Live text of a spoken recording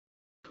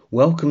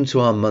Welcome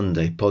to our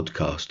Monday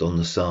podcast on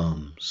the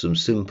Psalm, some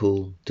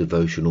simple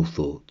devotional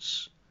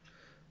thoughts.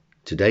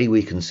 Today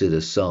we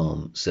consider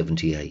Psalm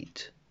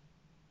 78.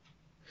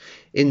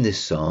 In this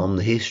psalm,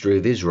 the history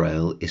of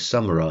Israel is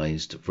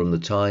summarized from the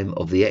time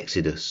of the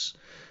Exodus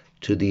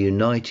to the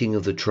uniting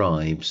of the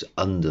tribes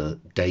under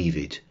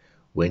David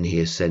when he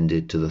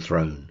ascended to the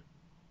throne.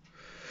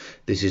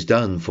 This is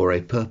done for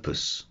a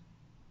purpose: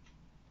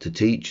 to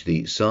teach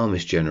the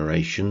psalmist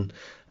generation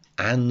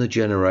and the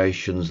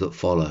generations that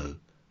follow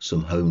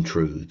some home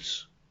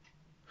truths.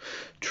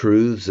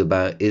 Truths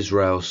about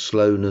Israel's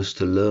slowness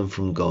to learn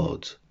from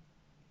God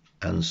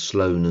and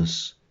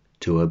slowness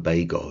to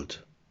obey God.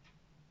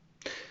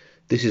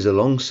 This is a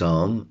long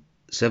psalm,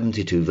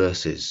 72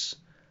 verses,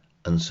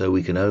 and so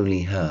we can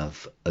only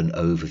have an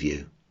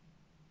overview.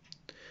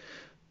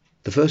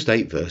 The first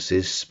 8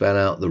 verses spell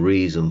out the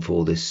reason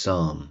for this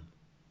psalm,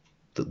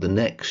 that the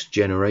next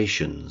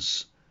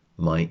generations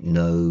might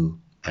know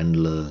and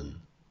learn.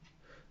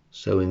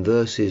 So in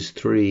verses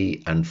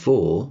 3 and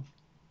 4,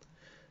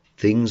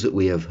 things that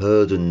we have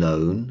heard and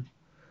known,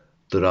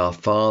 that our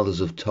fathers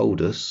have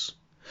told us,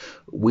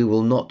 we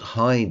will not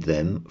hide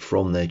them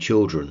from their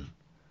children,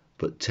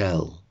 but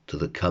tell to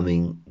the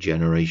coming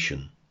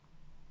generation.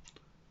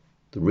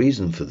 The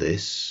reason for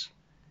this,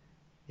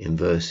 in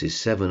verses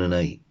 7 and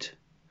 8,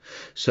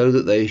 so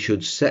that they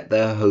should set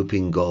their hope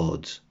in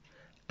God,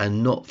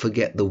 and not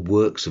forget the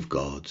works of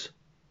God,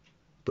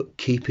 but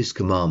keep his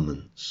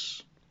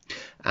commandments,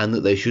 and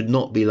that they should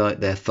not be like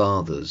their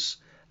fathers,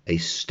 a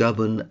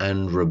stubborn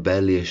and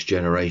rebellious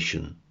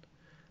generation,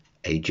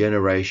 a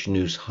generation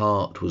whose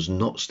heart was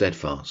not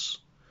steadfast,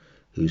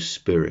 whose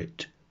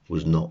spirit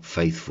was not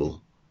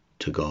faithful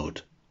to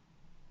God.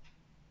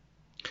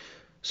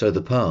 So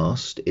the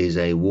past is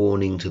a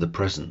warning to the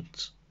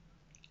present,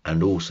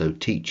 and also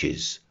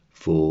teaches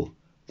for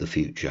the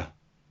future.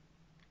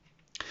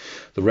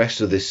 The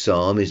rest of this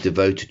psalm is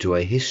devoted to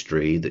a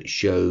history that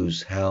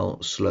shows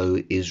how slow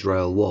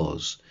Israel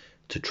was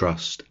to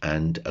trust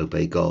and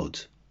obey God.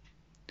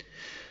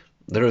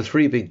 There are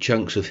 3 big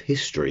chunks of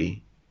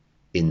history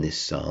in this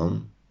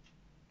psalm.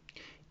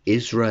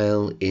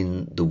 Israel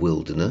in the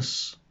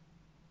wilderness,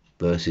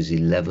 verses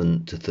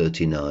 11 to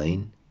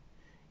 39.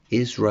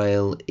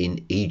 Israel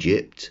in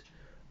Egypt,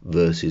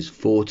 verses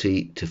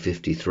 40 to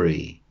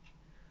 53.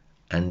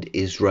 And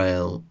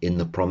Israel in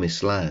the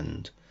promised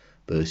land,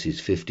 verses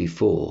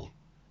 54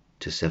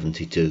 to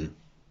 72.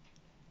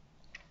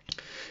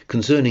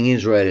 Concerning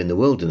Israel in the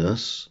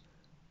wilderness,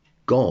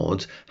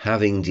 God,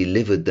 having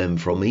delivered them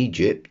from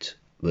Egypt,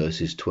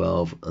 verses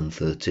 12 and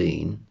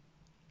 13,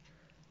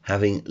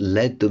 having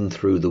led them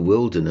through the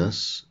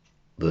wilderness,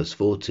 verse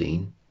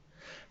 14,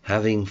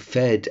 having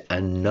fed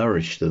and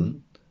nourished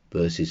them,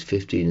 verses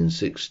 15 and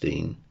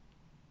 16,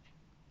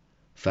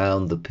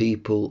 found the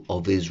people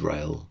of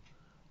Israel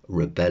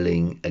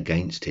rebelling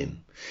against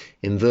him.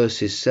 In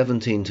verses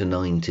 17 to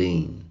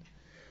 19,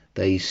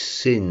 they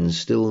sinned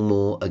still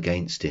more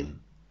against him,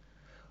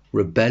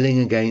 rebelling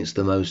against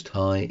the Most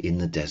High in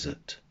the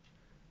desert.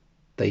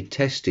 They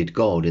tested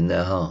God in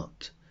their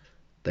heart.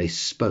 They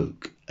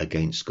spoke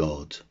against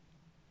God.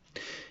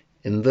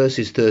 In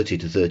verses 30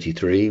 to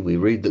 33, we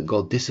read that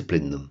God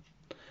disciplined them.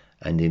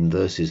 And in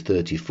verses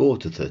 34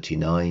 to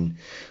 39,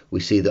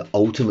 we see that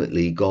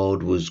ultimately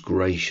God was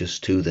gracious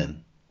to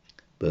them.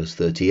 Verse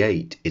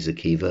 38 is a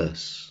key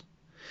verse.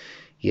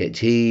 Yet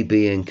he,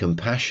 being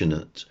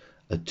compassionate,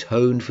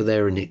 atoned for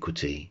their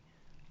iniquity,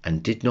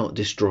 and did not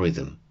destroy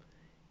them.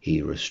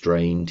 He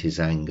restrained his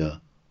anger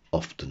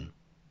often.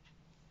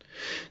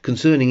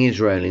 Concerning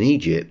Israel in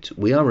Egypt,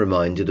 we are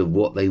reminded of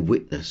what they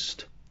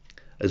witnessed.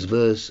 As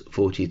verse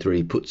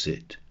 43 puts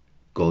it,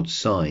 God's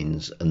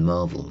signs and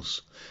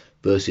marvels.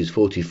 Verses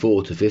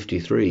 44 to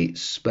 53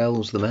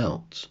 spells them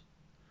out.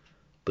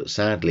 But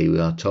sadly, we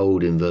are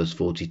told in verse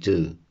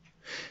 42,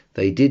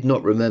 they did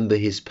not remember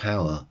his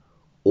power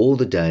all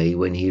the day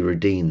when he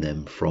redeemed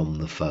them from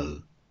the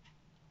foe.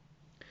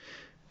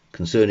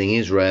 Concerning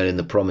Israel in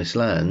the promised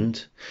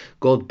land,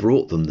 God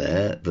brought them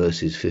there,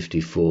 verses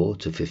 54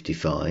 to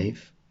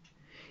 55.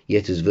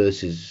 Yet as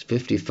verses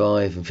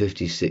 55 and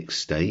 56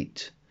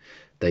 state,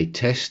 they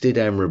tested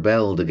and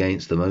rebelled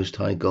against the Most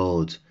High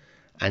God,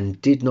 and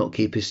did not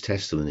keep his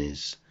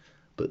testimonies,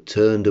 but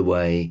turned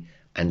away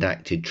and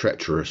acted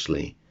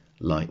treacherously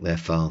like their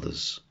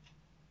fathers.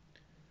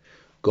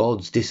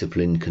 God's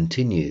discipline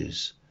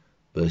continues,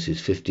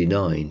 verses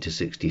 59 to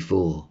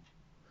 64.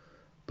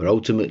 But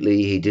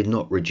ultimately he did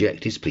not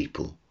reject his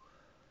people,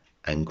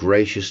 and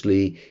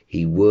graciously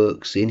he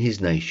works in his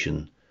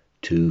nation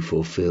to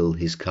fulfill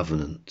his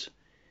covenant.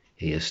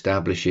 He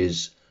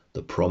establishes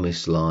the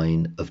promised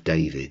line of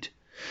David.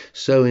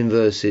 So in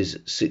verses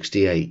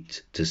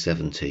 68 to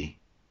 70,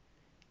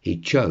 he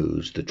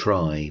chose the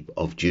tribe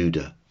of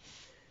Judah.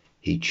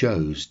 He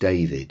chose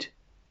David,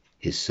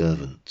 his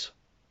servant.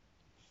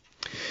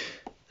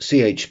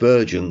 C.H.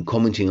 Spurgeon,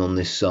 commenting on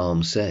this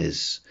psalm,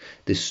 says,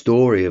 "This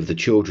story of the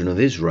children of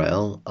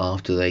Israel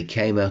after they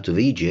came out of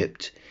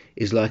Egypt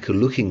is like a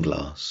looking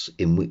glass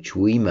in which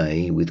we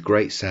may, with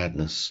great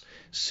sadness,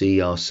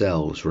 see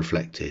ourselves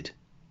reflected.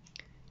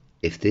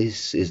 If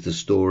this is the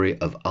story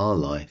of our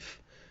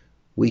life,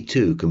 we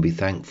too can be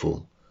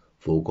thankful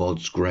for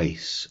God's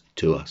grace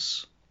to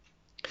us.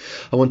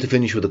 I want to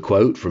finish with a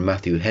quote from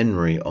Matthew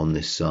Henry on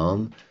this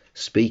psalm.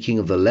 Speaking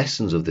of the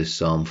lessons of this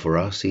psalm for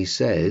us, he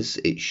says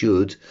it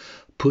should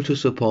put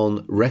us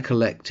upon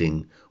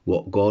recollecting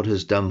what God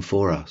has done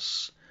for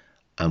us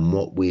and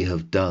what we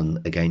have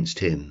done against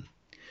him,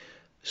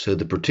 so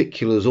the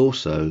particulars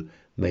also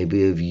may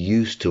be of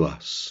use to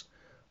us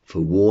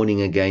for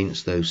warning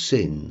against those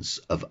sins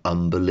of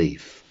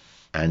unbelief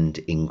and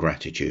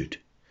ingratitude.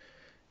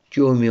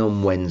 Join me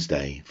on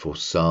Wednesday for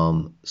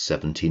Psalm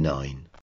 79.